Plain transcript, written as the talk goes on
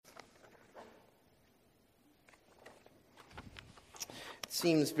It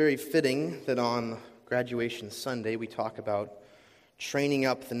seems very fitting that on graduation Sunday we talk about training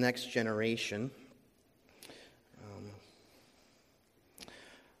up the next generation.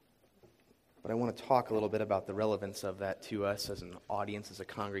 But I want to talk a little bit about the relevance of that to us as an audience, as a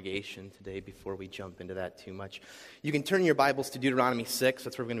congregation today before we jump into that too much. You can turn your Bibles to Deuteronomy 6.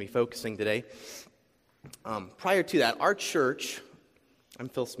 That's where we're going to be focusing today. Prior to that, our church, I'm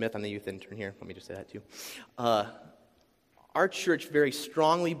Phil Smith, I'm the youth intern here. Let me just say that too. Our church very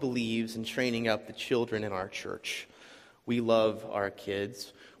strongly believes in training up the children in our church. We love our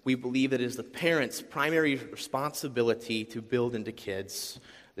kids. We believe that it is the parents' primary responsibility to build into kids.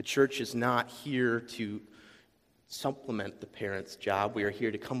 The church is not here to supplement the parents' job. We are here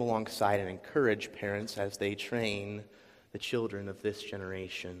to come alongside and encourage parents as they train the children of this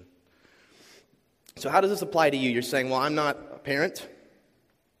generation. So how does this apply to you? You're saying, well, I'm not a parent.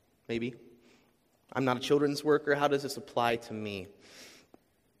 Maybe. I'm not a children's worker. How does this apply to me?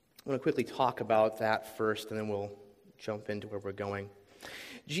 I want to quickly talk about that first, and then we'll jump into where we're going.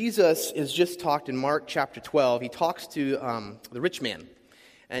 Jesus is just talked in Mark chapter 12. He talks to the rich man,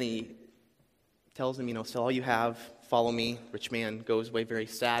 and he tells him, sell all you have, follow me. Rich man goes away very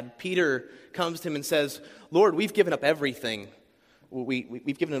sad. Peter comes to him and says, Lord, we've given up everything.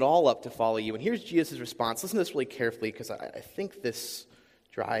 We've given it all up to follow you. And here's Jesus' response. Listen to this really carefully, because I think this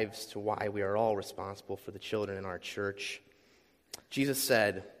drives to why we are all responsible for the children in our church. Jesus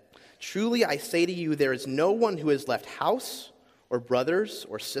said, truly I say to you, there is no one who has left house or brothers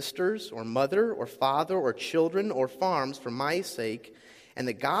or sisters or mother or father or children or farms for my sake and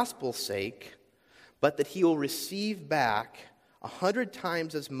the gospel's sake, but that he will receive back 100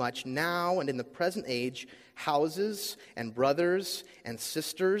 times as much now and in the present age, houses and brothers and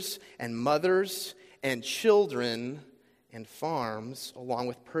sisters and mothers and children and farms, along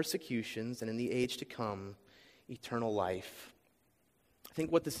with persecutions, and in the age to come, eternal life. I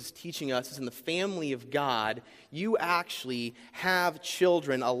think what this is teaching us is in the family of God, you actually have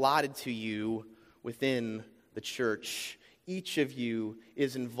children allotted to you within the church. Each of you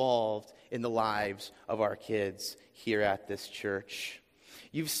is involved in the lives of our kids here at this church.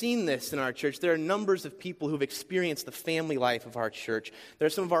 You've seen this in our church. There are numbers of people who've experienced the family life of our church. There are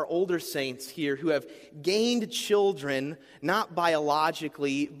some of our older saints here who have gained children, not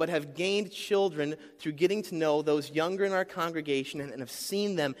biologically, but have gained children through getting to know those younger in our congregation and have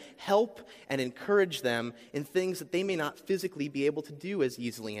seen them help and encourage them in things that they may not physically be able to do as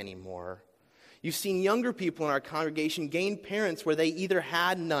easily anymore. You've seen younger people in our congregation gain parents where they either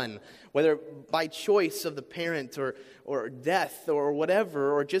had none, whether by choice of the parent or death or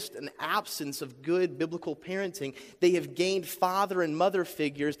whatever, or just an absence of good biblical parenting. They have gained father and mother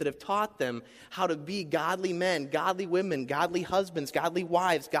figures that have taught them how to be godly men, godly women, godly husbands, godly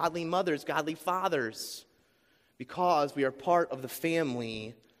wives, godly mothers, godly fathers, because we are part of the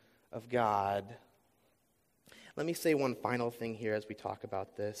family of God. Let me say one final thing here as we talk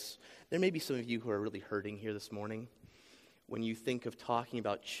about this. There may be some of you who are really hurting here this morning. When you think of talking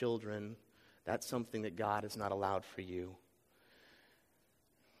about children, that's something that God has not allowed for you.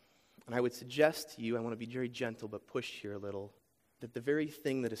 And I would suggest to you, I want to be very gentle but push here a little, that the very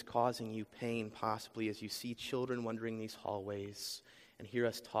thing that is causing you pain possibly as you see children wandering these hallways and hear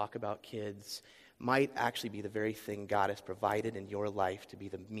us talk about kids might actually be the very thing God has provided in your life to be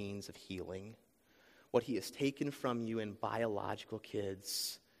the means of healing. What he has taken from you in biological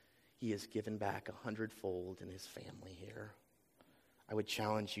kids, he has given back 100-fold in his family here. I would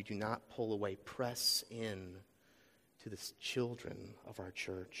challenge you, do not pull away. Press in to the children of our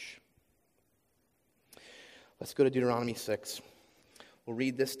church. Let's go to Deuteronomy 6. We'll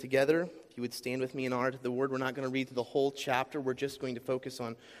read this together. If you would stand with me in honor to the word. We're not going to read through the whole chapter. We're just going to focus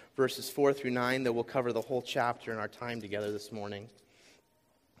on verses 4 through 9, though we'll cover the whole chapter in our time together this morning.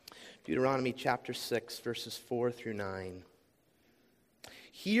 Deuteronomy chapter 6, verses 4 through 9.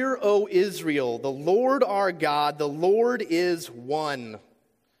 Hear, O Israel, the Lord our God, the Lord is one.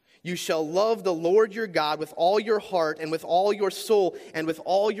 You shall love the Lord your God with all your heart and with all your soul and with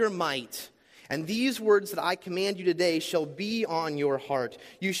all your might. And these words that I command you today shall be on your heart.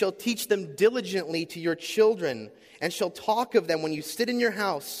 You shall teach them diligently to your children, and shall talk of them when you sit in your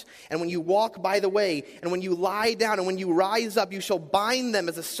house, and when you walk by the way, and when you lie down, and when you rise up. You shall bind them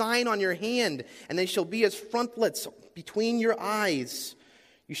as a sign on your hand, and they shall be as frontlets between your eyes.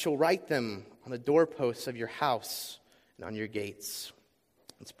 You shall write them on the doorposts of your house and on your gates.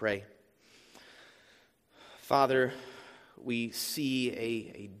 Let's pray. Father, we see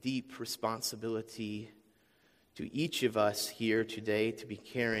a deep responsibility to each of us here today to be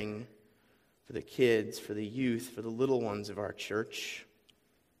caring for the kids, for the youth, for the little ones of our church.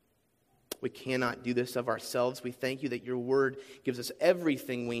 We cannot do this of ourselves. We thank you that your word gives us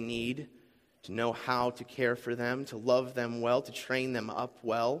everything we need to know how to care for them, to love them well, to train them up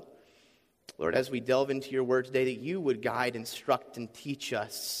well. Lord, as we delve into your word today, that you would guide, instruct, and teach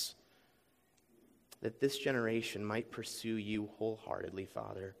us, that this generation might pursue you wholeheartedly,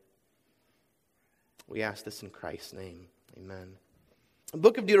 Father. We ask this in Christ's name. Amen. The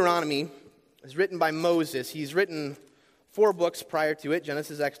book of Deuteronomy is written by Moses. He's written 4 books prior to it: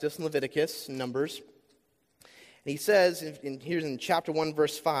 Genesis, Exodus, and Leviticus, and Numbers. And he says, here's in chapter 1,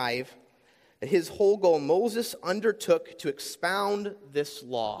 verse 5, that his whole goal, Moses undertook to expound this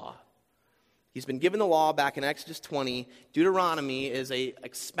law. He's been given the law back in Exodus 20. Deuteronomy is a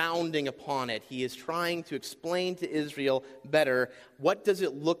expounding upon it. He is trying to explain to Israel better, what does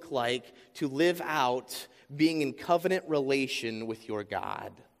it look like to live out being in covenant relation with your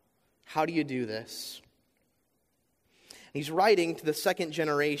God? How do you do this? He's writing to the second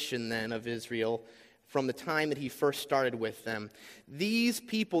generation then of Israel from the time that he first started with them. These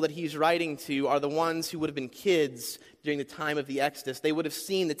people that he's writing to are the ones who would have been kids during the time of the Exodus. They would have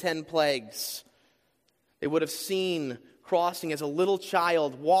seen the 10 plagues. They would have seen crossing as a little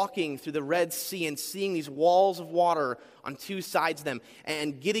child, walking through the Red Sea and seeing these walls of water on 2 sides of them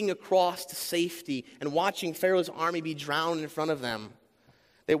and getting across to safety and watching Pharaoh's army be drowned in front of them.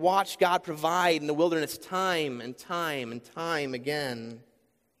 They watched God provide in the wilderness time and time and time again.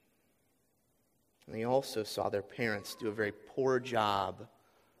 And they also saw their parents do a very poor job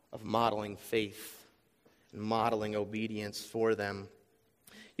of modeling faith and modeling obedience for them.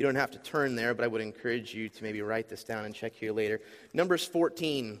 You don't have to turn there, but I would encourage you to maybe write this down and check here later. Numbers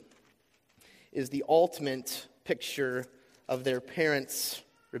 14 is the ultimate picture of their parents'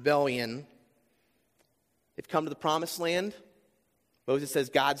 rebellion. They've come to the promised land. Moses says,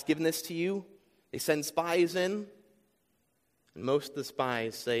 God's given this to you. They send spies in. And most of the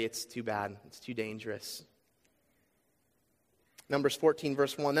spies say it's too bad. It's too dangerous. Numbers 14,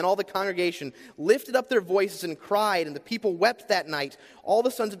 verse 1. Then all the congregation lifted up their voices and cried, and the people wept that night. All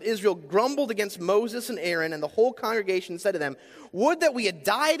the sons of Israel grumbled against Moses and Aaron, and the whole congregation said to them, Would that we had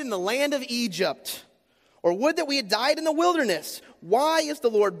died in the land of Egypt, or would that we had died in the wilderness. Why is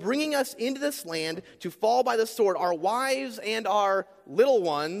the Lord bringing us into this land to fall by the sword? Our wives and our little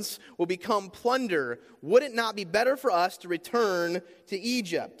ones will become plunder. Would it not be better for us to return to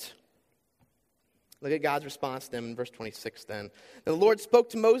Egypt? Look at God's response to them in verse 26 then. The Lord spoke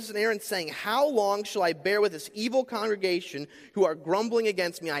to Moses and Aaron, saying, How long shall I bear with this evil congregation who are grumbling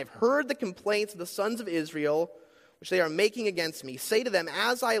against me? I have heard the complaints of the sons of Israel, which they are making against me. Say to them,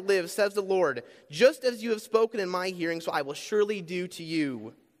 As I live, says the Lord, just as you have spoken in my hearing, so I will surely do to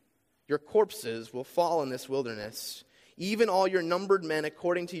you. Your corpses will fall in this wilderness, even all your numbered men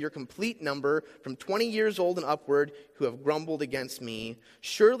according to your complete number, from 20 years old and upward, who have grumbled against me.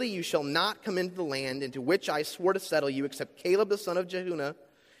 Surely you shall not come into the land into which I swore to settle you, except Caleb the son of Jehunah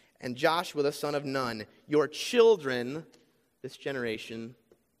and Joshua the son of Nun. Your children, this generation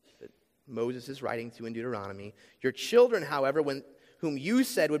that Moses is writing to in Deuteronomy, your children, however, whom you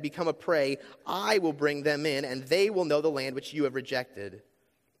said would become a prey, I will bring them in, and they will know the land which you have rejected.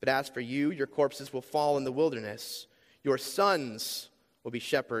 But as for you, your corpses will fall in the wilderness. Your sons will be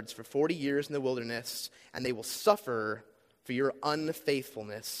shepherds for 40 years in the wilderness, and they will suffer for your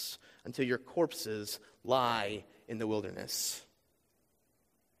unfaithfulness until your corpses lie in the wilderness.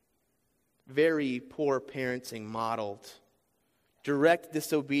 Very poor parenting modeled. Direct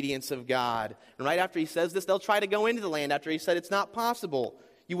disobedience of God. And right after he says this, they'll try to go into the land after he said it's not possible.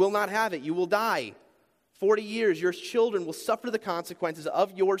 You will not have it. You will die. 40 years, your children will suffer the consequences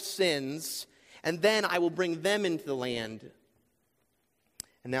of your sins, and then I will bring them into the land.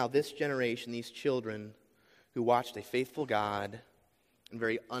 And now this generation, these children who watched a faithful God and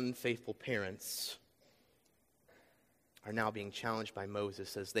very unfaithful parents, are now being challenged by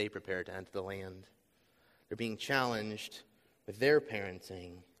Moses as they prepare to enter the land. They're being challenged with their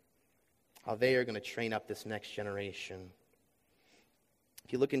parenting, how they are going to train up this next generation.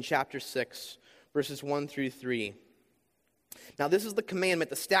 If you look in chapter 6, verses 1 through 3, Now this is the commandment,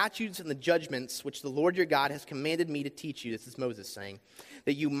 the statutes and the judgments which the Lord your God has commanded me to teach you. This is Moses saying,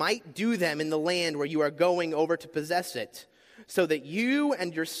 that you might do them in the land where you are going over to possess it, so that you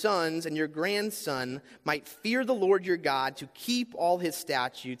and your sons and your grandson might fear the Lord your God, to keep all his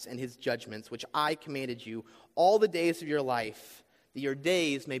statutes and his judgments, which I commanded you all the days of your life, that your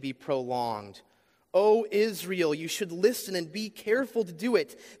days may be prolonged. O Israel, you should listen and be careful to do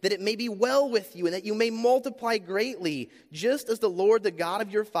it, that it may be well with you and that you may multiply greatly, just as the Lord, the God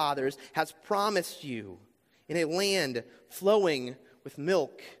of your fathers, has promised you, in a land flowing with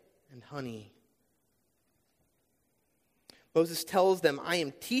milk and honey. Moses tells them, I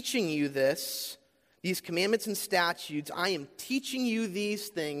am teaching you these commandments and statutes. I am teaching you these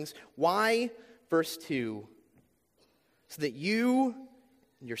things. Why? Verse 2. So that you,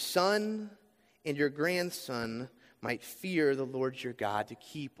 and your son, and your grandson might fear the Lord your God to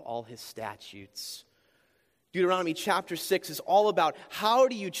keep all his statutes. Deuteronomy chapter 6 is all about how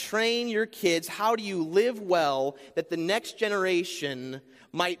do you train your kids, how do you live well that the next generation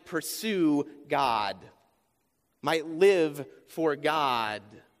might pursue God, might live for God,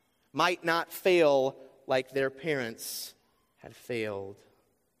 might not fail like their parents had failed.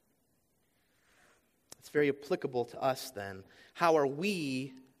 It's very applicable to us then. How are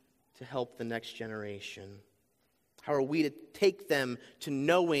we to help the next generation? How are we to take them to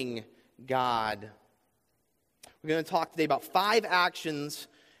knowing God? We're going to talk today about 5 actions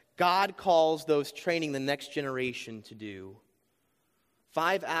God calls those training the next generation to do.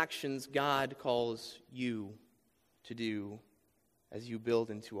 5 actions God calls you to do as you build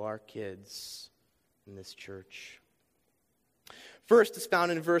into our kids in this church. First is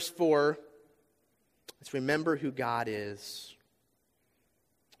found in verse 4. Let's remember who God is.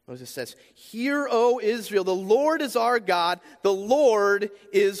 Moses says, Hear, O Israel, the Lord is our God, the Lord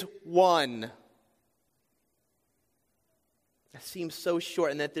is one. That seems so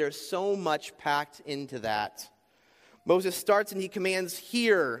short, and that there's so much packed into that. Moses starts and he commands,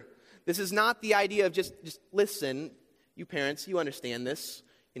 Hear. This is not the idea of just listen. You parents, you understand this.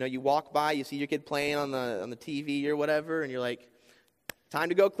 You know, you walk by, you see your kid playing on the TV or whatever, and you're like, time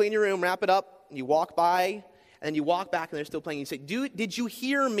to go clean your room, wrap it up. And you walk by, and then you walk back, and they're still playing. You say, did you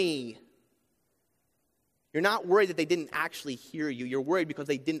hear me? You're not worried that they didn't actually hear you. You're worried because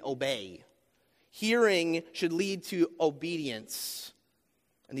they didn't obey. Hearing should lead to obedience.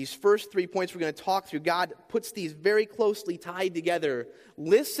 And these first 3 points we're going to talk through, God puts these very closely tied together.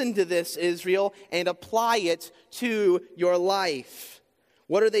 Listen to this, Israel, and apply it to your life.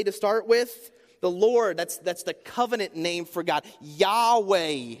 What are they to start with? The Lord, that's the covenant name for God.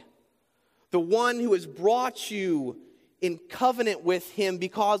 Yahweh, the one who has brought you in covenant with him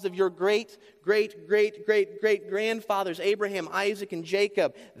because of your great grandfathers, Abraham, Isaac, and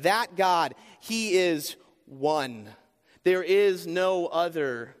Jacob. That God, he is one. There is no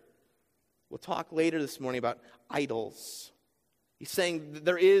other. We'll talk later this morning about idols. He's saying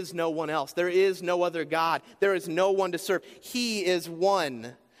there is no one else. There is no other God. There is no one to serve. He is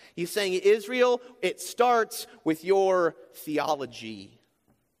one. He's saying, Israel, it starts with your theology.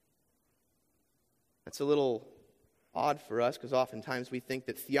 That's a little odd for us because oftentimes we think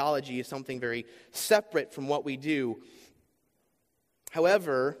that theology is something very separate from what we do.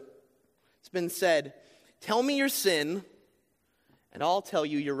 However, it's been said, tell me your sin, and I'll tell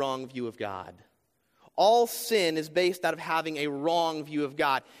you your wrong view of God. All sin is based out of having a wrong view of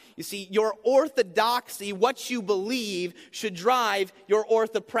God. You see, your orthodoxy, what you believe, should drive your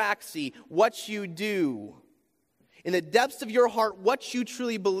orthopraxy, what you do. In the depths of your heart, what you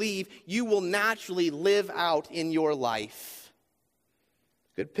truly believe, you will naturally live out in your life.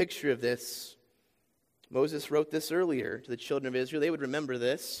 Good picture of this. Moses wrote this earlier to the children of Israel. They would remember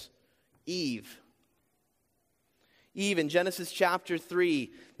this. Eve in Genesis chapter 3,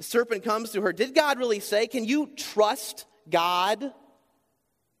 the serpent comes to her. Did God really say, can you trust God?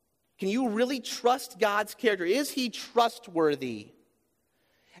 Can you really trust God's character? Is he trustworthy?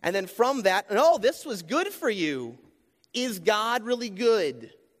 And then from that, oh, this was good for you. Is God really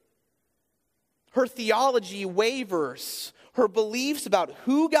good? Her theology wavers. Her beliefs about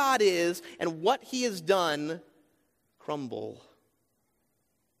who God is and what he has done crumble.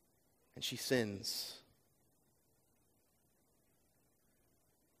 And she sins.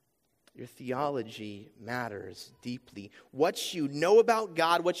 Your theology matters deeply. What you know about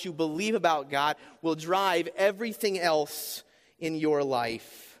God, what you believe about God, will drive everything else in your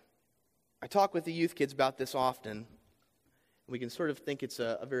life. I talk with the youth kids about this often. We can sort of think it's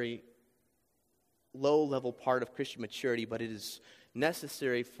a very low-level part of Christian maturity, but it is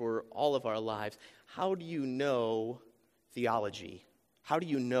necessary for all of our lives. How do you know theology? How do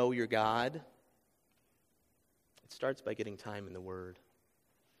you know your God? It starts by getting time in the Word.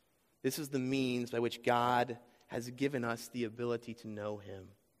 This is the means by which God has given us the ability to know him,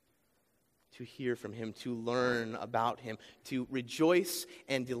 to hear from him, to learn about him, to rejoice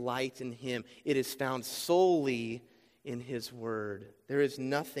and delight in him. It is found solely in his word. There is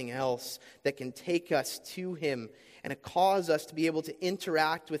nothing else that can take us to him and cause us to be able to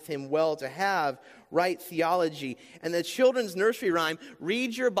interact with him well, to have right theology. And the children's nursery rhyme,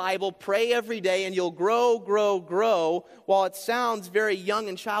 read your Bible, pray every day, and you'll grow, while it sounds very young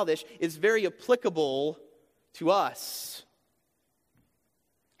and childish, is very applicable to us.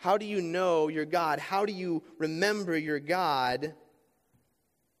 How do you know your God? How do you remember your God?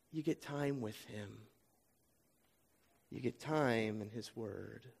 You get time with him. You get time in his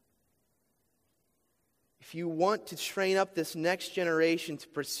word. If you want to train up this next generation to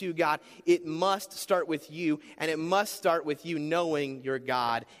pursue God, it must start with you, and it must start with you knowing your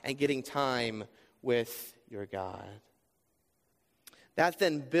God and getting time with your God. That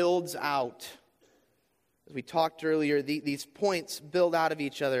then builds out, as we talked earlier, these points build out of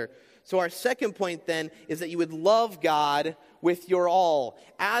each other. So our second point then is that you would love God with your all.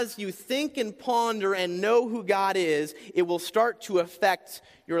 As you think and ponder and know who God is, it will start to affect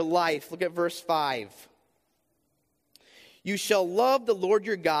your life. Look at verse 5. You shall love the Lord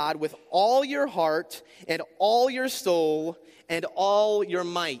your God with all your heart and all your soul and all your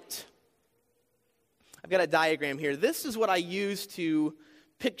might. I've got a diagram here. This is what I use to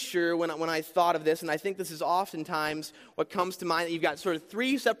picture when I thought of this, and I think this is oftentimes what comes to mind. You've got sort of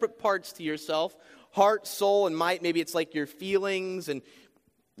three separate parts to yourself: heart, soul, and might. Maybe it's like your feelings and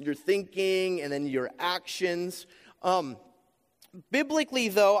your thinking and then your actions. Biblically,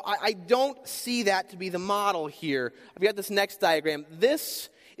 though, I don't see that to be the model here. I've got this next diagram. This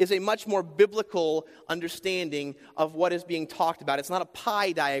is a much more biblical understanding of what is being talked about. It's not a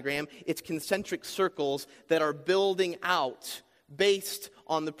pie diagram. It's concentric circles that are building out based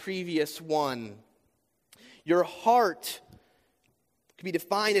on the previous one. Your heart can be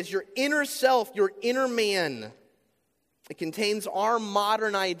defined as your inner self, your inner man. It contains our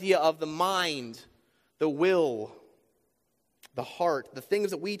modern idea of the mind, the will, the heart. The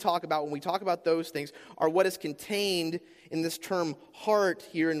things that we talk about when we talk about those things are what is contained in this term heart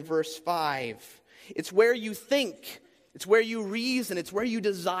here in verse 5. It's where you think, it's where you reason, it's where you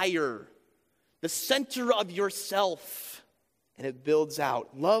desire, the center of yourself. And it builds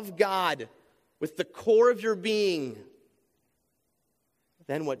out. Love God with the core of your being.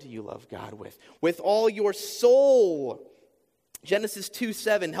 Then what do you love God with? With all your soul. Genesis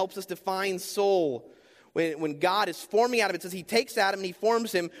 2:7 helps us define soul. When God is forming Adam, it says he takes Adam and he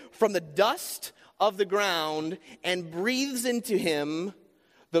forms him from the dust of the ground and breathes into him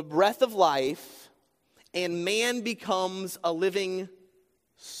the breath of life, and man becomes a living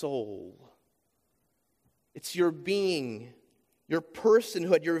soul. It's your being, your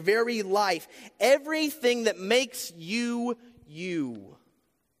personhood, your very life, everything that makes you, you.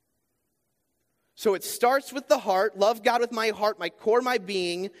 So it starts with the heart. Love God with my heart, my core, my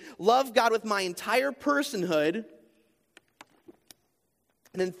being. Love God with my entire personhood. And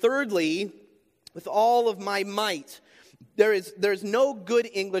then thirdly, with all of my might. There's no good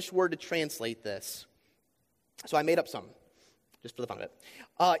English word to translate this. So I made up some, just for the fun of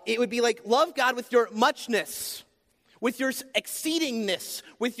it. It would be like, love God with your muchness, with your exceedingness,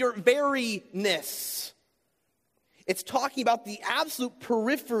 with your veryness. It's talking about the absolute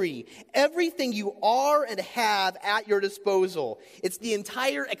periphery, everything you are and have at your disposal. It's the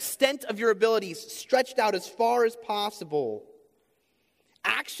entire extent of your abilities stretched out as far as possible.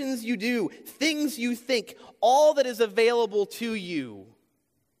 Actions you do, things you think, all that is available to you,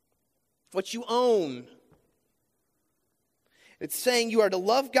 what you own. It's saying you are to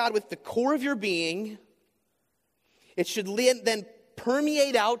love God with the core of your being. It should then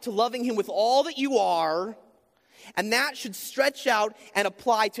permeate out to loving him with all that you are. And that should stretch out and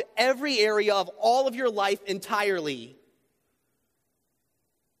apply to every area of all of your life entirely.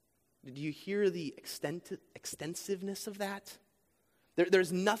 Did you hear the extensiveness of that?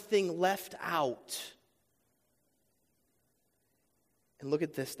 There's nothing left out. And look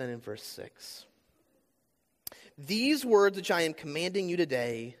at this then in verse 6. These words which I am commanding you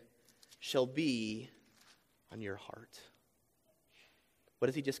today shall be on your heart. What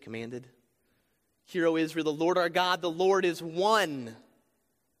has he just commanded? Hear, O Israel, the Lord our God, the Lord is one.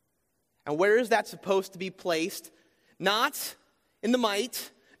 And where is that supposed to be placed? Not in the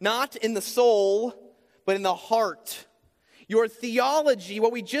might, not in the soul, but in the heart. Your theology,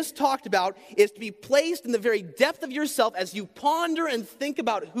 what we just talked about, is to be placed in the very depth of yourself as you ponder and think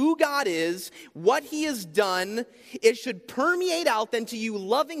about who God is, what he has done. It should permeate out then to you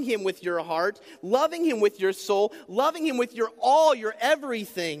loving him with your heart, loving him with your soul, loving him with your all, your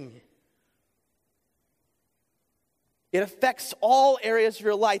everything. It affects all areas of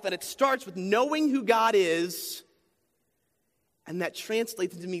your life, and it starts with knowing who God is, and that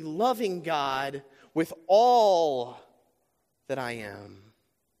translates into me loving God with all that I am.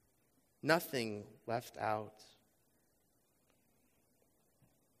 Nothing left out.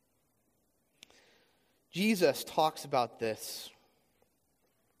 Jesus talks about this.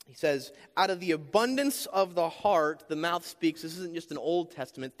 He says, out of the abundance of the heart, the mouth speaks. This isn't just an Old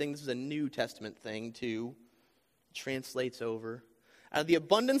Testament thing. This is a New Testament thing, too. Translates over. Out of the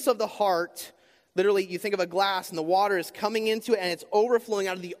abundance of the heart, literally you think of a glass and the water is coming into it and it's overflowing.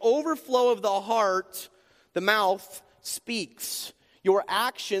 Out of the overflow of the heart, the mouth speaks. Your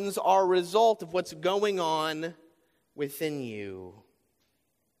actions are a result of what's going on within you.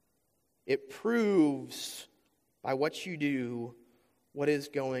 It proves by what you do what is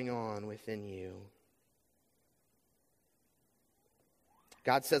going on within you.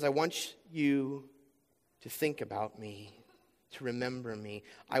 God says, I want you to think about me, to remember me.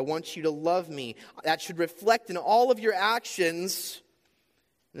 I want you to love me. That should reflect in all of your actions.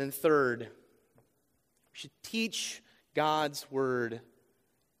 And then third, we should teach God's word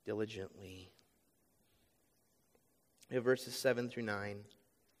diligently. We have verses 7 through 9.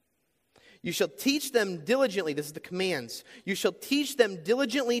 You shall teach them diligently. This is the commands. You shall teach them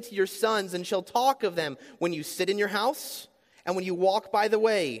diligently to your sons and shall talk of them when you sit in your house and when you walk by the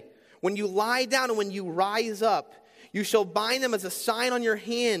way, when you lie down and when you rise up. You shall bind them as a sign on your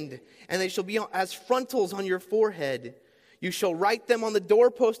hand, and they shall be as frontals on your forehead. You shall write them on the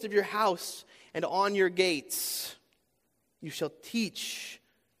doorpost of your house and on your gates. You shall teach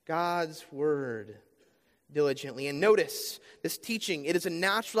God's word diligently. And notice this teaching, it is a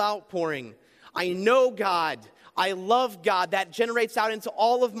natural outpouring. I know God. I love God. That generates out into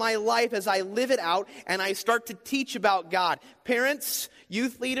all of my life as I live it out and I start to teach about God. Parents,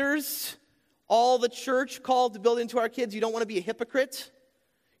 youth leaders, all the church called to build into our kids, you don't want to be a hypocrite.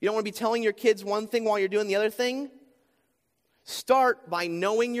 You don't want to be telling your kids one thing while you're doing the other thing. Start by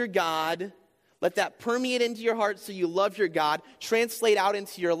knowing your God. Let that permeate into your heart so you love your God, translate out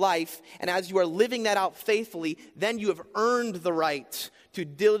into your life, and as you are living that out faithfully, then you have earned the right to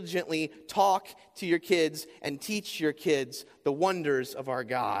diligently talk to your kids and teach your kids the wonders of our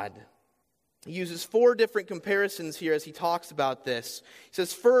God. He uses 4 different comparisons here as he talks about this. He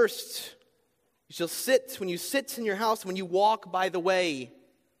says, first, you shall sit when you sit in your house, when you walk by the way.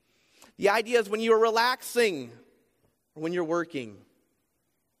 The idea is when you are relaxing or when you're working.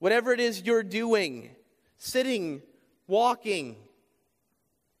 Whatever it is you're doing, sitting, walking,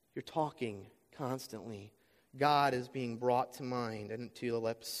 you're talking constantly. God is being brought to mind and to the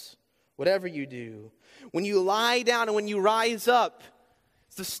lips. Whatever you do. When you lie down and when you rise up,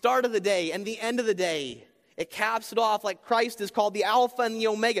 it's the start of the day and the end of the day. It caps it off like Christ is called the Alpha and the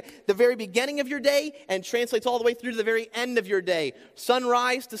Omega. The very beginning of your day and translates all the way through to the very end of your day.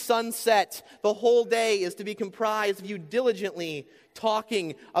 Sunrise to sunset. The whole day is to be comprised of you diligently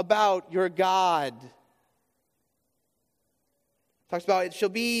talking about your God. Talks about it shall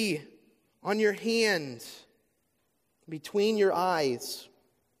be on your hand, between your eyes.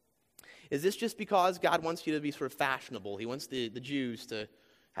 Is this just because God wants you to be sort of fashionable? He wants the Jews to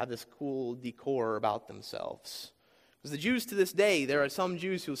have this cool decor about themselves. Because the Jews to this day, there are some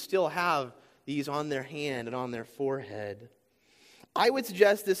Jews who still have these on their hand and on their forehead. I would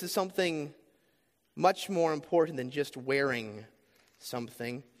suggest this is something much more important than just wearing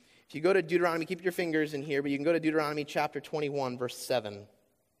something. If you go to Deuteronomy, keep your fingers in here, but you can go to Deuteronomy chapter 21, verse 7.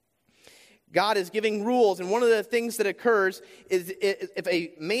 God is giving rules, and one of the things that occurs is if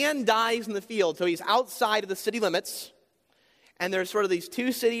a man dies in the field, so he's outside of the city limits, and there's sort of these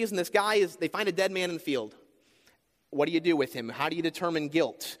 2 cities, and they find a dead man in the field. What do you do with him? How do you determine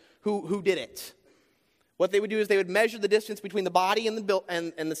guilt? Who did it? What they would do is they would measure the distance between the body and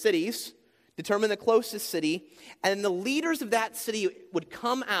the cities, determine the closest city, and the leaders of that city would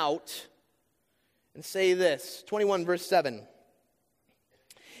come out and say this, 21 verse 7.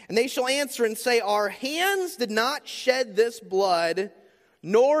 And they shall answer and say, our hands did not shed this blood,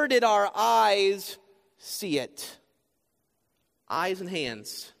 nor did our eyes see it. Eyes and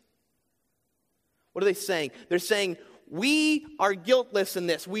hands. What are they saying? They're saying, we are guiltless in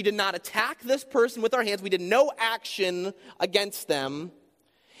this. We did not attack this person with our hands. We did no action against them.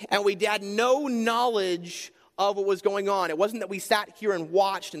 And we had no knowledge of what was going on. It wasn't that we sat here and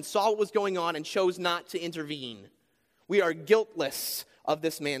watched and saw what was going on and chose not to intervene. We are guiltless of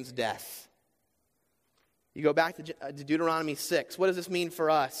this man's death. You go back to Deuteronomy 6. What does this mean for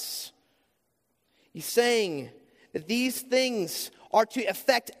us? He's saying that these things are to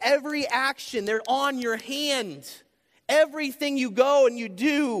affect every action. They're on your hand. Everything you go and you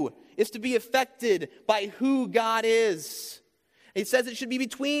do is to be affected by who God is. He says it should be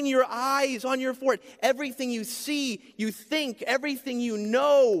between your eyes, on your forehead. Everything you see, you think, everything you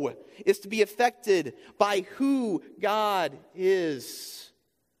know is to be affected by who God is.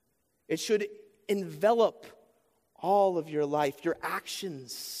 It should envelop all of your life, your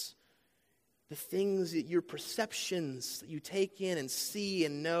actions, the things, your perceptions that you take in and see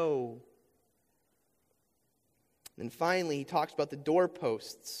and know. And finally, he talks about the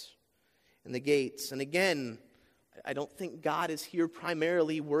doorposts and the gates. And again, I don't think God is here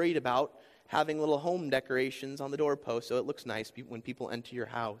primarily worried about having little home decorations on the doorpost so it looks nice when people enter your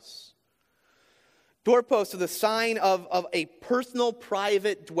house. Doorposts are the sign of a personal,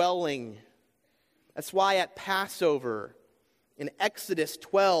 private dwelling. That's why at Passover, in Exodus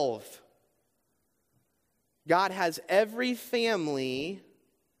 12, God has every family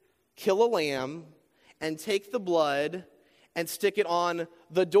kill a lamb and take the blood and stick it on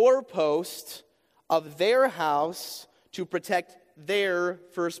the doorpost of their house to protect their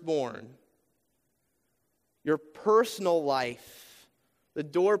firstborn. Your personal life, the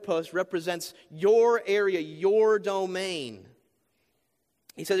doorpost represents your area, your domain.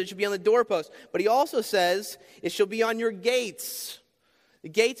 He says it should be on the doorpost, but he also says it shall be on your gates. The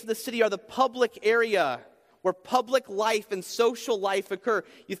gates of the city are the public area where public life and social life occur.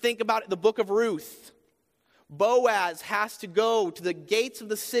 You think about the book of Ruth. Boaz has to go to the gates of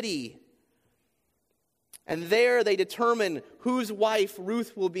the city, and there they determine whose wife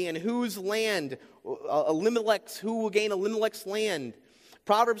Ruth will be and whose land, who will gain Elimelech's land.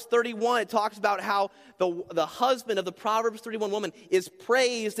 Proverbs 31, it talks about how the husband of the Proverbs 31 woman is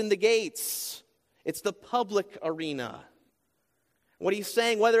praised in the gates. It's the public arena. What he's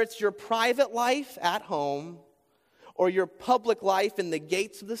saying, whether it's your private life at home or your public life in the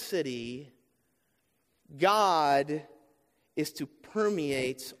gates of the city, God is to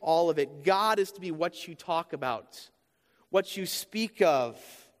permeate all of it. God is to be what you talk about, what you speak of.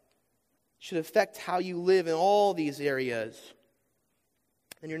 It should affect how you live in all these areas.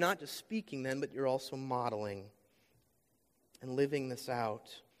 And you're not just speaking then, but you're also modeling and living this out.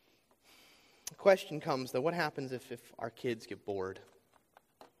 The question comes, though, what happens if our kids get bored?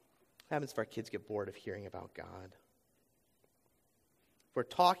 What happens if our kids get bored of hearing about God? If we're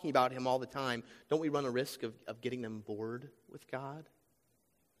talking about Him all the time, don't we run a risk of getting them bored with God?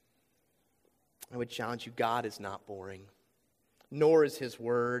 I would challenge you, God is not boring, nor is His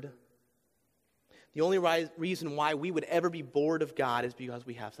Word. The only reason why we would ever be bored of God is because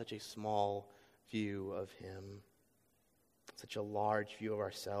we have such a small view of Him, such a large view of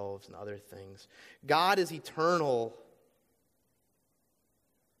ourselves and other things. God is eternal.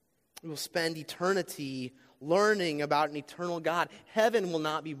 We will spend eternity learning about an eternal God. Heaven will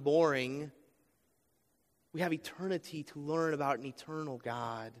not be boring. We have eternity to learn about an eternal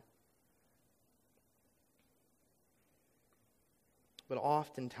God. But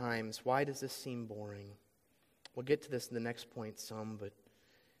oftentimes, why does this seem boring? We'll get to this in the next point some, but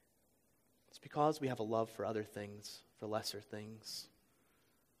it's because we have a love for other things, for lesser things.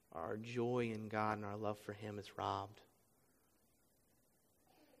 Our joy in God and our love for Him is robbed.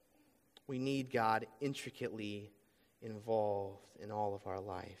 We need God intricately involved in all of our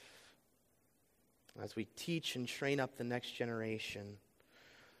life. As we teach and train up the next generation,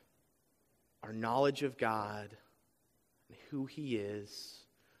 our knowledge of God and who He is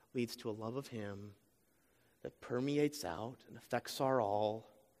leads to a love of Him that permeates out and affects our all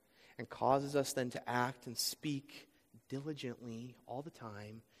and causes us then to act and speak diligently all the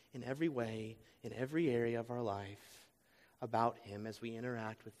time, in every way, in every area of our life, about Him as we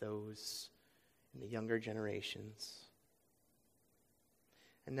interact with those in the younger generations.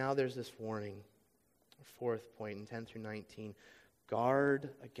 And now there's this warning, our fourth point in 10 through 19. Guard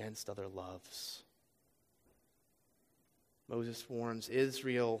against other loves. Moses warns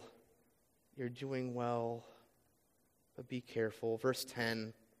Israel, you're doing well, but be careful. Verse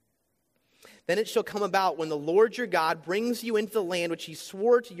 10. Then it shall come about when the Lord your God brings you into the land which He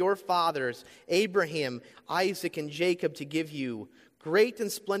swore to your fathers, Abraham, Isaac, and Jacob, to give you, great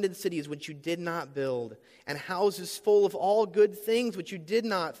and splendid cities which you did not build, and houses full of all good things which you did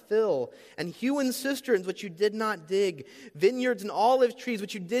not fill, and hewn cisterns which you did not dig, vineyards and olive trees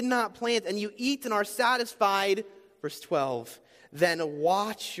which you did not plant, and you eat and are satisfied. Verse 12, then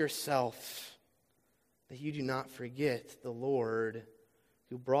watch yourself that you do not forget the Lord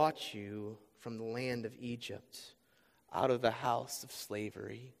who brought you from the land of Egypt, out of the house of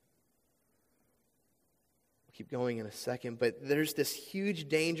slavery. We'll keep going in a second, but there's this huge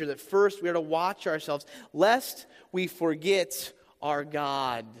danger that first we are to watch ourselves, lest we forget our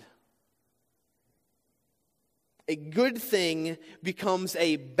God. A good thing becomes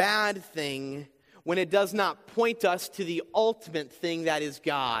a bad thing when it does not point us to the ultimate thing that is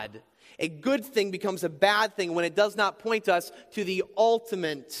God. A good thing becomes a bad thing when it does not point us to the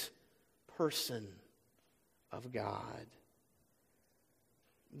ultimate person of God.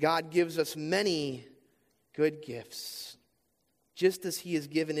 God gives us many good gifts, just as He has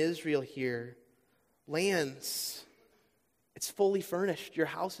given Israel here. Lands. It's fully furnished. Your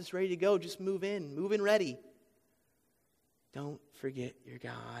house is ready to go. Just move in ready. Don't forget your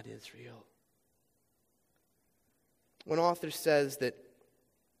God, Israel. One author says that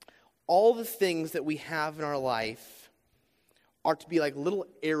all the things that we have in our life are to be like little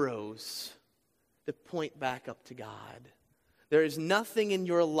arrows that point back up to God. There is nothing in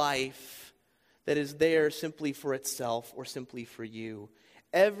your life that is there simply for itself or simply for you.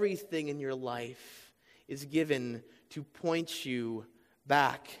 Everything in your life is given to point you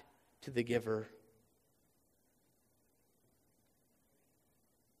back to the giver.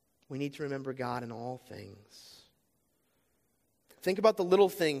 We need to remember God in all things. Think about the little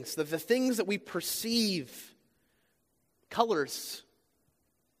things, the things that we perceive. Colors.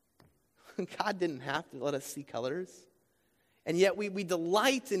 God didn't have to let us see colors. And yet we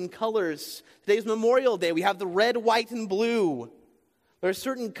delight in colors. Today's Memorial Day. We have the red, white, and blue. There are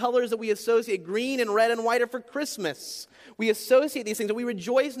certain colors that we associate. Green and red and white are for Christmas. We associate these things and we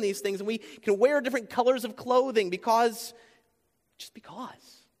rejoice in these things. And we can wear different colors of clothing because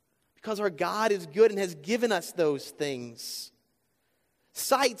our God is good and has given us those things.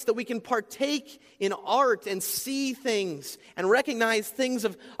 Sights that we can partake in art and see things and recognize things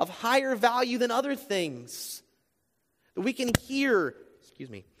of higher value than other things. That we can hear,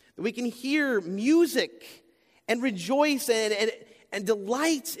 music and rejoice and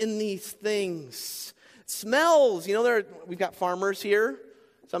delight in these things. Smells, we've got farmers here.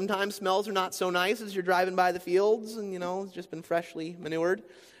 Sometimes smells are not so nice as you're driving by the fields and, it's just been freshly manured.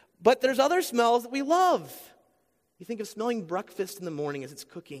 But there's other smells that we love. You think of smelling breakfast in the morning as it's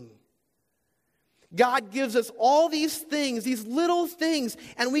cooking. God gives us all these things, these little things,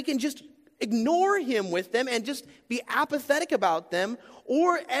 and we can just ignore Him with them and just be apathetic about them.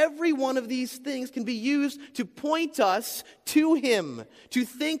 Or every one of these things can be used to point us to Him, to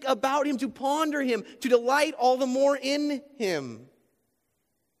think about Him, to ponder Him, to delight all the more in Him.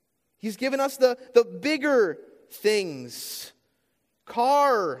 He's given us the bigger things.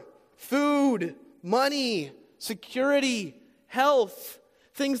 Car, food, money, security, health,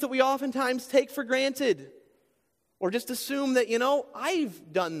 things that we oftentimes take for granted. Or just assume that,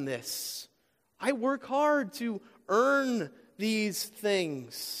 I've done this. I work hard to earn these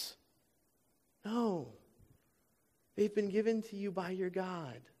things. No. They've been given to you by your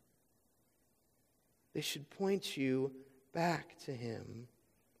God. They should point you back to Him.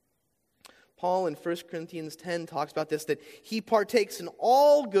 Paul in 1 Corinthians 10 talks about this, that he partakes in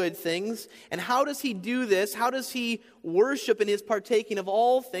all good things. And how does he do this? How does he worship in his partaking of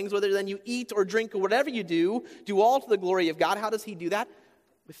all things, whether then you eat or drink or whatever you do all to the glory of God? How does he do that?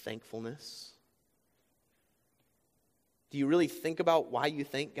 With thankfulness. Do you really think about why you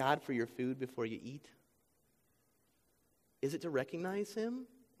thank God for your food before you eat? Is it to recognize Him?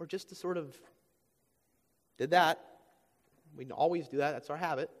 Or just to sort of, did that? We always do that. That's our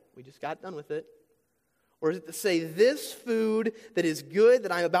habit. We just got done with it. Or is it to say, this food that is good,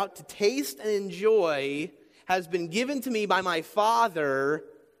 that I'm about to taste and enjoy, has been given to me by my Father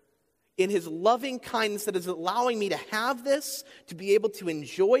in His loving kindness that is allowing me to have this, to be able to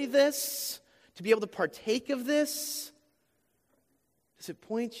enjoy this, to be able to partake of this? Does it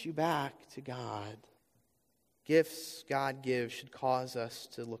point you back to God? Gifts God gives should cause us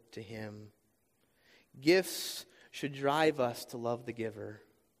to look to Him. Gifts should drive us to love the giver.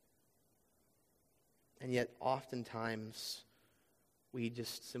 And yet, oftentimes, we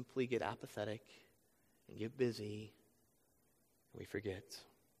just simply get apathetic and get busy, and we forget.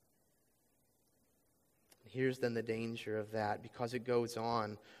 And here's then the danger of that, because it goes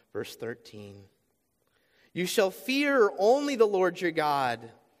on, verse 13. You shall fear only the Lord your God,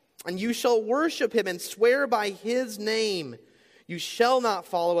 and you shall worship Him and swear by His name. You shall not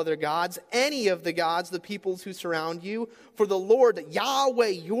follow other gods, any of the gods, the peoples who surround you. For the Lord, Yahweh,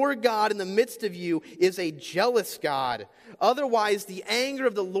 your God in the midst of you, is a jealous God. Otherwise, the anger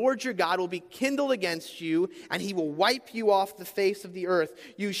of the Lord your God will be kindled against you, and He will wipe you off the face of the earth.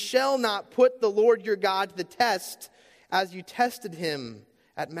 You shall not put the Lord your God to the test, as you tested Him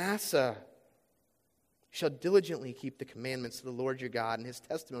at Massah. You shall diligently keep the commandments of the Lord your God and His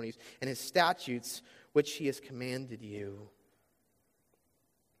testimonies and His statutes, which He has commanded you.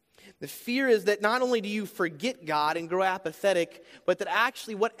 The fear is that not only do you forget God and grow apathetic, but that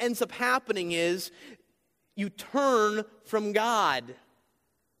actually what ends up happening is you turn from God.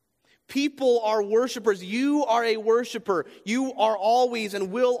 People are worshipers. You are a worshiper. You are always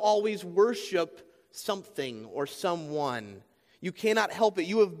and will always worship something or someone. You cannot help it.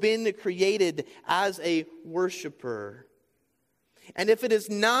 You have been created as a worshiper. And if it is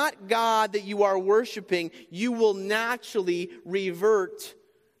not God that you are worshiping, you will naturally revert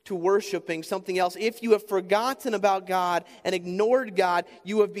to worshiping something else. If you have forgotten about God and ignored God,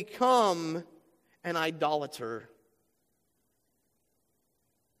 you have become an idolater.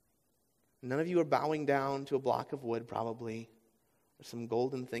 None of you are bowing down to a block of wood, probably, or some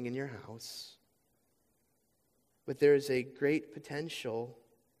golden thing in your house. But there is a great potential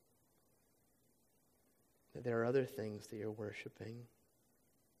that there are other things that you're worshiping.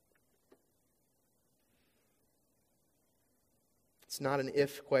 It's not an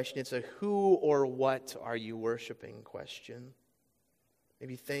if question, it's a who or what are you worshiping question.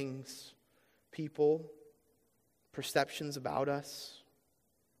 Maybe things, people, perceptions about us.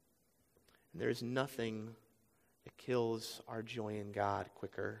 And there's nothing that kills our joy in God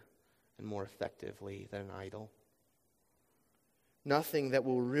quicker and more effectively than an idol. Nothing that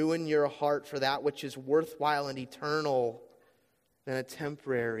will ruin your heart for that which is worthwhile and eternal than a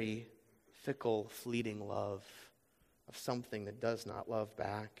temporary, fickle, fleeting love of something that does not love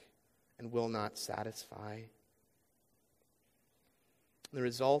back and will not satisfy. The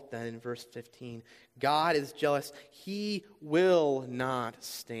result then in verse 15, God is jealous. He will not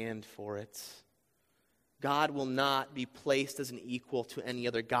stand for it. God will not be placed as an equal to any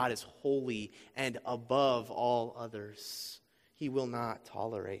other. God is holy and above all others. He will not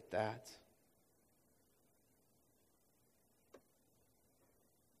tolerate that.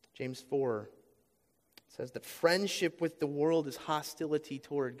 James 4 says that friendship with the world is hostility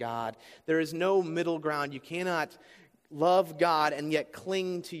toward God. There is no middle ground. You cannot love God and yet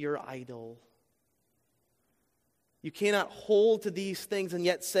cling to your idol. You cannot hold to these things and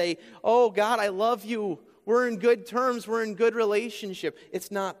yet say, oh God, I love you. We're in good terms. We're in good relationship.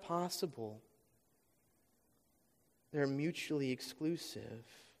 It's not possible. They're mutually exclusive.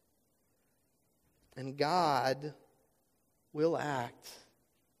 And God will act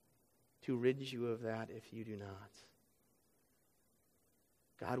to rid you of that if you do not.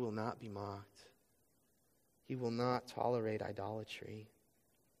 God will not be mocked. He will not tolerate idolatry.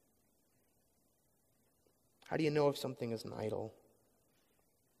 How do you know if something is an idol?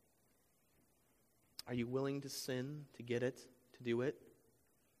 Are you willing to sin to get it, to do it?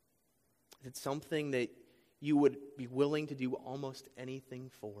 Is it something that you would be willing to do almost anything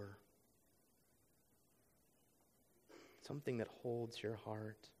for? Something that holds your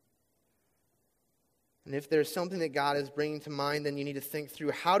heart. And if there's something that God is bringing to mind, then you need to think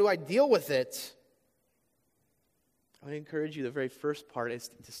through, how do I deal with it? I would encourage you, the very first part is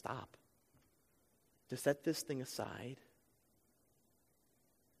to stop. To set this thing aside.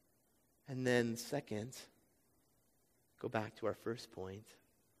 And then second, go back to our first point.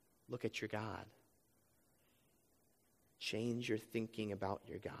 Look at your God. Change your thinking about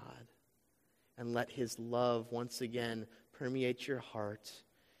your God. And let His love once again permeate your heart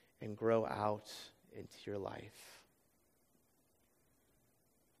and grow out into your life.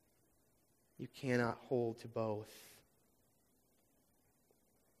 You cannot hold to both.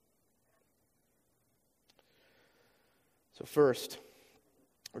 So first,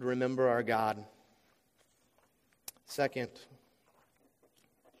 we're to remember our God. Second,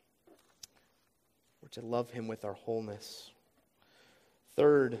 we're to love Him with our wholeness.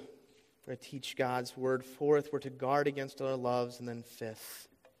 Third, we're to teach God's word. Fourth, we're to guard against other loves. And then fifth,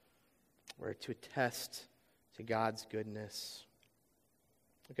 we're to attest to God's goodness.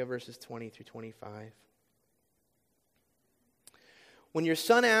 Look at verses 20 through 25. When your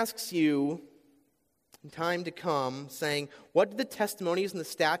son asks you in time to come, saying, what do the testimonies and the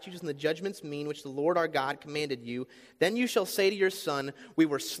statutes and the judgments mean which the Lord our God commanded you? Then you shall say to your son, we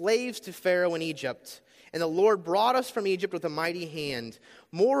were slaves to Pharaoh in Egypt, and the Lord brought us from Egypt with a mighty hand.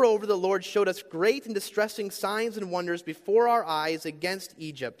 Moreover, the Lord showed us great and distressing signs and wonders before our eyes against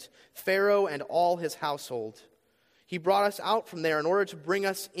Egypt, Pharaoh and all his household. He brought us out from there in order to bring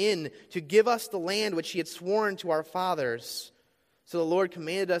us in, to give us the land which He had sworn to our fathers. So the Lord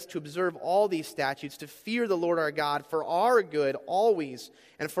commanded us to observe all these statutes, to fear the Lord our God for our good always,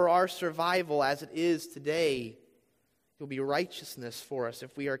 and for our survival as it is today. It will be righteousness for us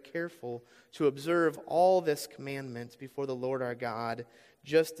if we are careful to observe all this commandment before the Lord our God,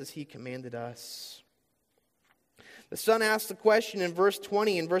 just as He commanded us. The son asks the question in verse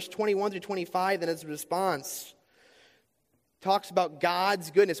 20, and verse 21 through 25, and as a response, talks about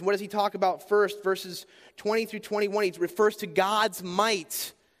God's goodness. And what does he talk about first? Verses 20 through 21, he refers to God's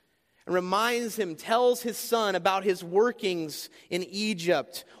might and reminds him, tells his son about his workings in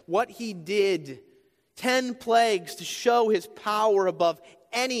Egypt, what he did, 10 plagues to show his power above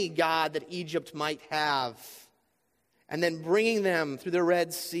any god that Egypt might have, and then bringing them through the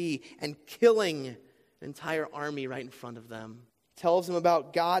Red Sea and killing an entire army right in front of them. Tells them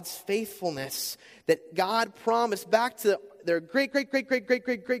about God's faithfulness, that God promised back to their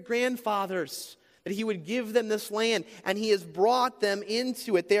great-great-great-great-great-great-great-grandfathers that He would give them this land, and He has brought them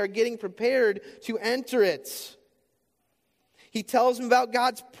into it. They are getting prepared to enter it. He tells them about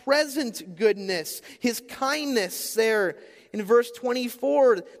God's present goodness, his kindness there in verse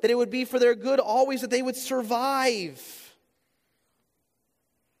 24, that it would be for their good always, that they would survive.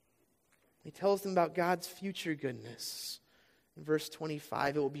 He tells them about God's future goodness. In verse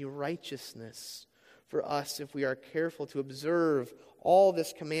 25, it will be righteousness for us if we are careful to observe all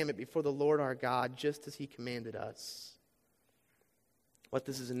this commandment before the Lord our God, just as he commanded us. What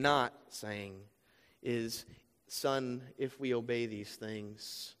this is not saying is, son, if we obey these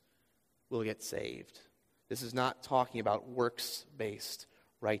things, we'll get saved. This is not talking about works-based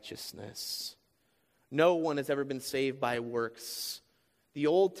righteousness. No one has ever been saved by works. The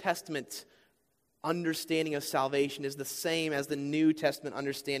Old Testament understanding of salvation is the same as the New Testament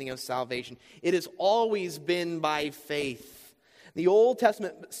understanding of salvation. It has always been by faith. The Old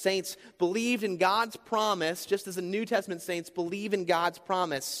Testament saints believed in God's promise, just as the New Testament saints believe in God's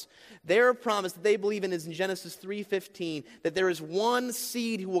promise. Their promise that they believe in is in Genesis 3:15, that there is one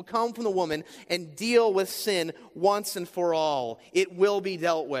seed who will come from the woman and deal with sin once and for all. It will be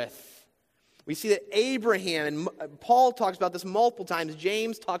dealt with. We see that Abraham, and Paul talks about this multiple times,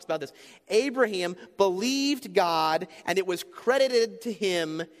 James talks about this. Abraham believed God, and it was credited to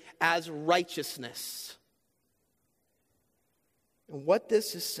him as righteousness. And what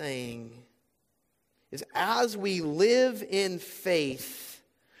this is saying is, as we live in faith,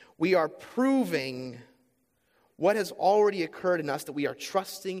 we are proving what has already occurred in us, that we are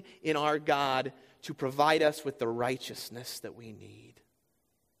trusting in our God to provide us with the righteousness that we need.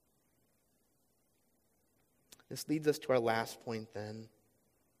 This leads us to our last point then.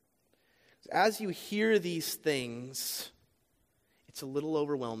 As you hear these things, it's a little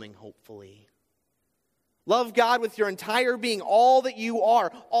overwhelming, hopefully. Love God with your entire being, all that you are,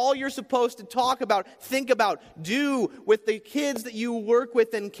 all you're supposed to talk about, think about, do with the kids that you work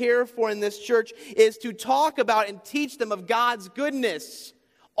with and care for in this church is to talk about and teach them of God's goodness.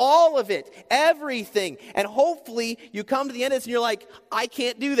 All of it, everything. And hopefully you come to the end of this and you're like, I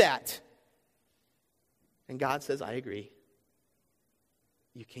can't do that. And God says, I agree.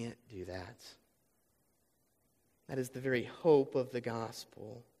 You can't do that. That is the very hope of the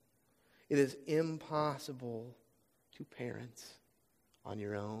gospel. It is impossible to parent on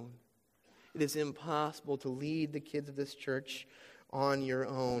your own. It is impossible to lead the kids of this church on your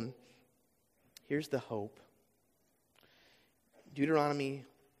own. Here's the hope. Deuteronomy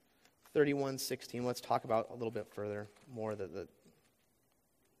 31:16. Let's talk about a little bit further, more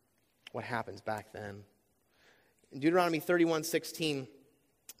what happens back then. In Deuteronomy 31:16,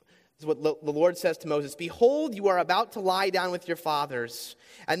 this is what the Lord says to Moses. Behold, you are about to lie down with your fathers,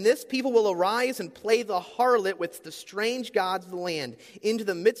 and this people will arise and play the harlot with the strange gods of the land, into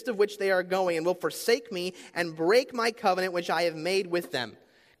the midst of which they are going, and will forsake me and break my covenant which I have made with them.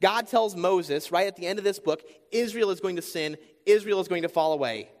 God tells Moses, right at the end of this book, Israel is going to sin, Israel is going to fall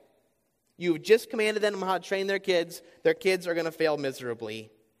away. You've just commanded them how to train their kids are going to fail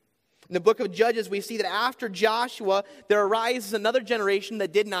miserably. In the book of Judges, we see that after Joshua, there arises another generation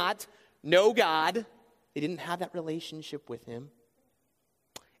that did not know God. They didn't have that relationship with him.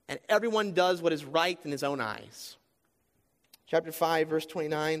 And everyone does what is right in his own eyes. Chapter 5, verse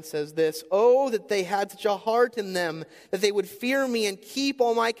 29 says this, Oh, that they had such a heart in them, that they would fear me and keep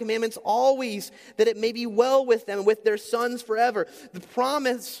all my commandments always, that it may be well with them and with their sons forever. The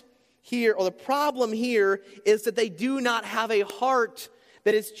promise here, or the problem here, is that they do not have a heart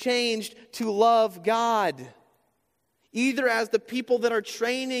that is changed to love God, either as the people that are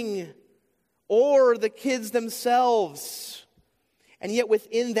training or the kids themselves. And yet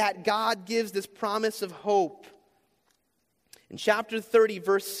within that, God gives this promise of hope. In chapter 30,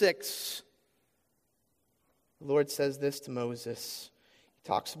 verse 6, the Lord says this to Moses. He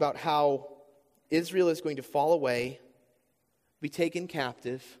talks about how Israel is going to fall away, be taken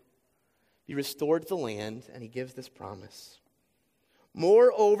captive, be restored to the land, and he gives this promise.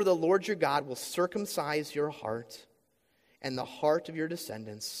 Moreover, the Lord your God will circumcise your heart and the heart of your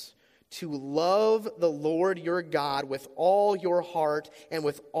descendants to love the Lord your God with all your heart and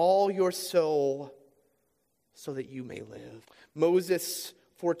with all your soul, so that you may live. Moses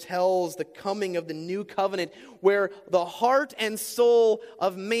foretells the coming of the new covenant, where the heart and soul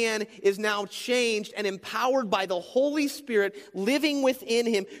of man is now changed and empowered by the Holy Spirit living within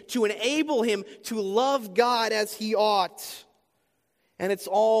him to enable him to love God as he ought. And it's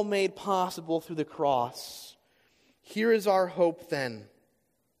all made possible through the cross. Here is our hope then.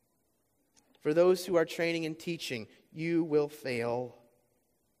 For those who are training and teaching, you will fail.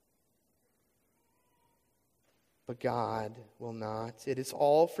 But God will not. It is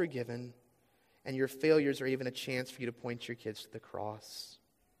all forgiven. And your failures are even a chance for you to point your kids to the cross.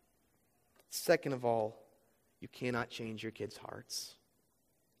 Second of all, You cannot change your kids' hearts.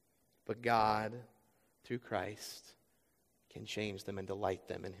 But God, through Christ, can change them and delight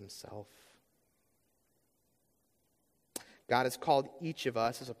them in himself. God has called each of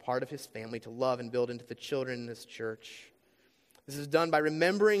us as a part of his family to love and build into the children in this church. This is done by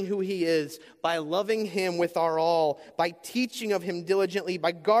remembering who he is, by loving him with our all, by teaching of him diligently,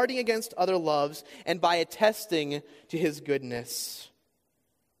 by guarding against other loves, and by attesting to his goodness.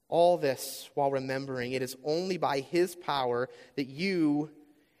 All this while remembering it is only by his power that you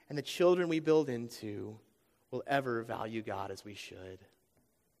and the children we build into will ever value God as we should.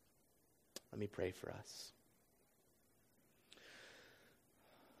 Let me pray for us.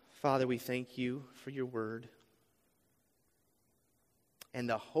 Father, we thank you for your word and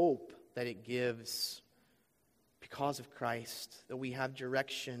the hope that it gives because of Christ, that we have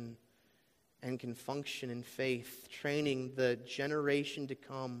direction and can function in faith, training the generation to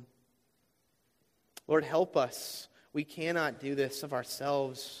come. Lord, help us. We cannot do this of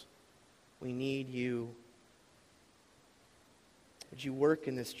ourselves. We need you. Would you work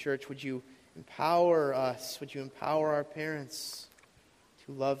in this church? Would you empower us? Would you empower our parents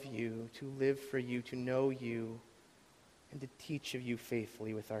to love you, to live for you, to know you, and to teach of you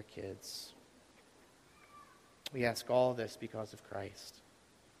faithfully with our kids? We ask all this because of Christ.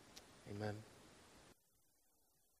 Amen.